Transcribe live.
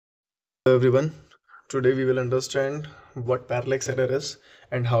Hello everyone. Today we will understand what parallax error is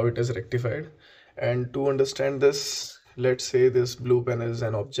and how it is rectified. And to understand this, let's say this blue pen is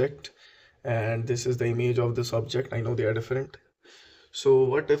an object and this is the image of this object. I know they are different. So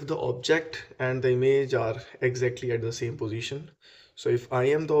what if the object and the image are exactly at the same position? So if I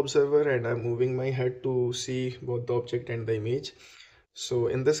am the observer and I'm moving my head to see both the object and the image, so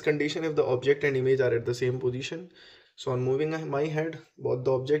in this condition, if the object and image are at the same position, so on moving my head, both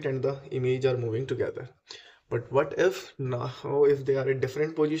the object and the image are moving together. But what if now if they are at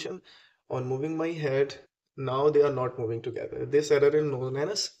different position, on moving my head, now they are not moving together. This error is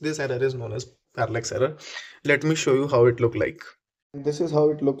known as parallax error. Let me show you how it look like. This is how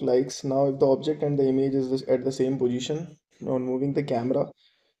it look like. Now if the object and the image is at the same position, on moving the camera,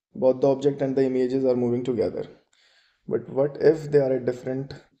 both the object and the images are moving together. But what if they are at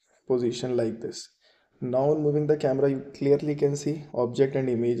different position like this? Now on moving the camera, you clearly can see object and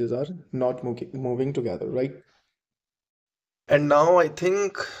images are not moving together, right? And now I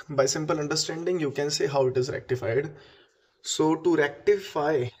think by simple understanding, you can say how it is rectified. So to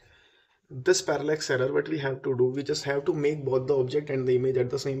rectify this parallax error, what we have to do, we just have to make both the object and the image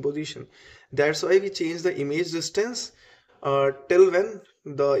at the same position. That's why we change the image distance till when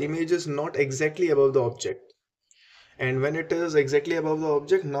the image is not exactly above the object. And when it is exactly above the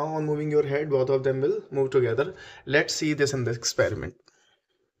object, now on moving your head, both of them will move together. Let's see this in the experiment.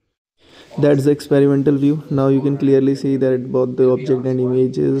 That's the experimental view. Now you can clearly see that both the object and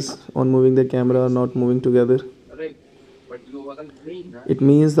images on moving the camera are not moving together. It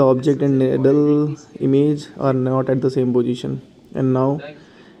means the object and needle image are not at the same position. And now,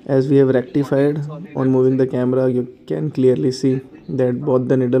 as we have rectified on moving the camera, you can clearly see that both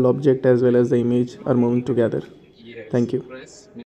the needle object as well as the image are moving together. Thank you.